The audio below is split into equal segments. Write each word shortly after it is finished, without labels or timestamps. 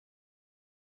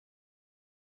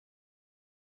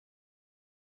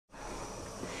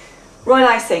Royal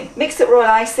icing. Mix up royal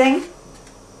icing.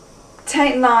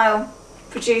 Tate and Lyle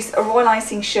produce a royal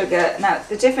icing sugar. Now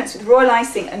the difference with royal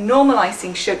icing and normal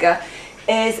icing sugar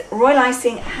is royal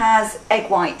icing has egg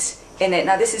white in it.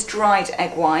 Now this is dried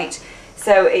egg white,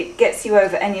 so it gets you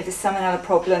over any of the salmonella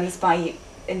problems by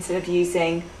instead of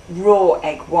using raw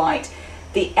egg white.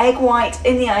 The egg white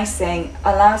in the icing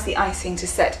allows the icing to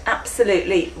set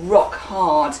absolutely rock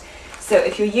hard. So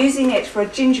if you're using it for a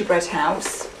gingerbread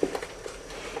house,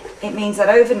 it means that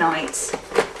overnight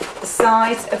the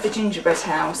sides of the gingerbread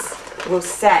house will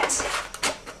set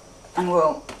and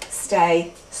will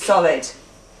stay solid.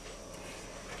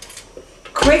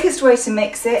 Quickest way to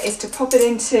mix it is to pop it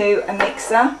into a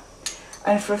mixer,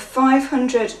 and for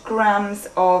 500 grams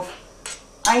of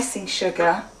icing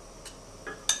sugar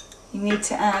you need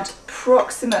to add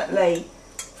approximately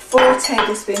 4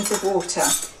 tablespoons of water.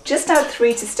 Just add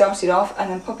 3 to start it off and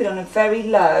then pop it on a very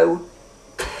low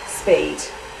speed.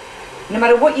 No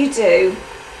matter what you do,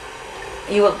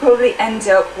 you will probably end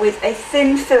up with a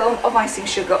thin film of icing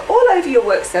sugar all over your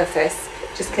work surface.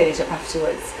 Just clean it up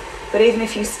afterwards. But even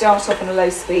if you start off on a low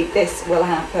speed, this will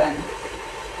happen.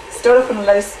 Start off on a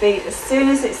low speed. As soon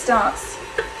as it starts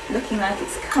looking like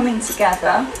it's coming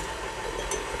together,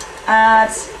 add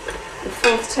the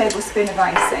 4th tablespoon of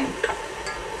icing.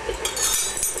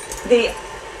 The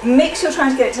mix you're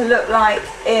trying to get it to look like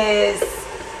is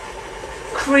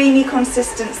creamy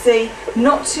consistency,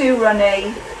 not too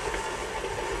runny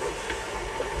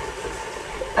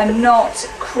and not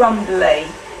crumbly.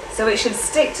 So it should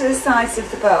stick to the sides of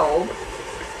the bowl,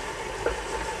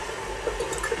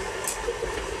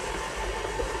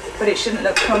 but it shouldn't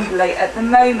look crumbly. At the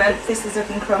moment this is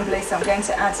looking crumbly, so I'm going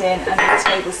to add in another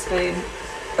tablespoon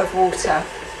of water.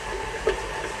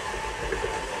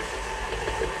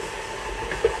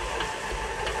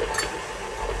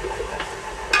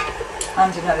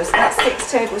 And another, so that's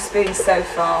 6 tablespoons so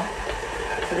far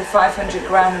for the 500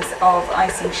 grams of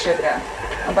icing sugar.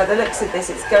 And by the looks of this,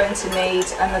 it's going to need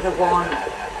another 1,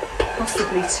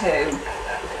 possibly 2.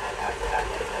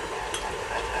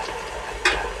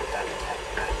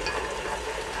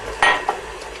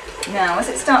 Now, as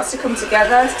it starts to come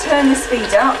together, turn the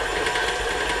speed up.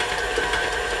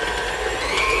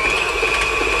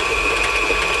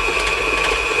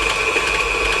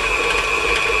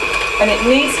 And it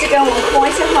needs to go on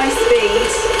quite a high speed,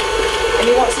 and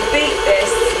you want to beat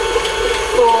this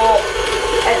for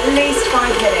at least 5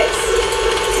 minutes.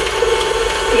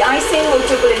 The icing will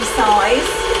double in size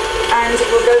and it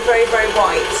will go very, very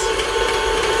white.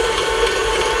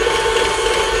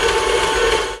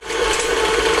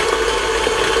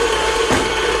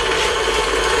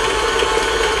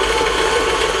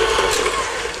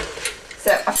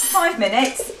 So after 5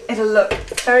 minutes, it'll look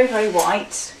very, very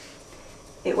white.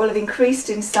 It will have increased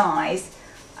in size,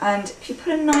 and if you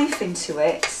put a knife into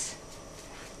it,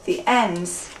 the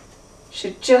ends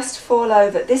should just fall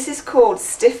over. This is called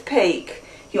stiff peak.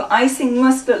 Your icing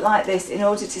must look like this in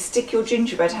order to stick your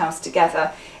gingerbread house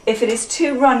together. If it is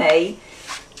too runny,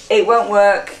 it won't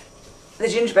work. The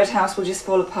gingerbread house will just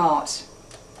fall apart.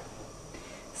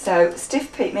 So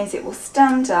stiff peak means it will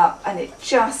stand up and it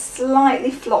just slightly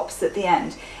flops at the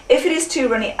end. If it is too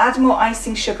runny, add more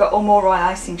icing sugar or more royal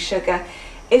icing sugar.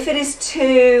 If it is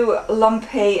too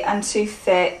lumpy and too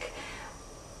thick,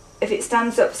 if it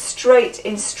stands up straight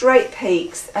in straight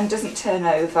peaks and doesn't turn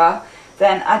over,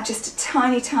 then add just a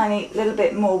tiny, tiny little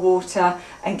bit more water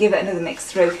and give it another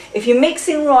mix through. If you're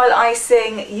mixing royal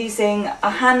icing using a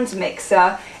hand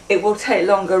mixer, it will take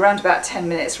longer, around about 10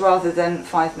 minutes rather than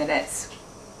 5 minutes.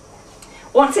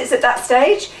 Once it's at that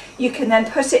stage, you can then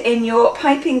put it in your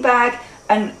piping bag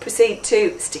and proceed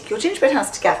to stick your gingerbread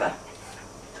house together.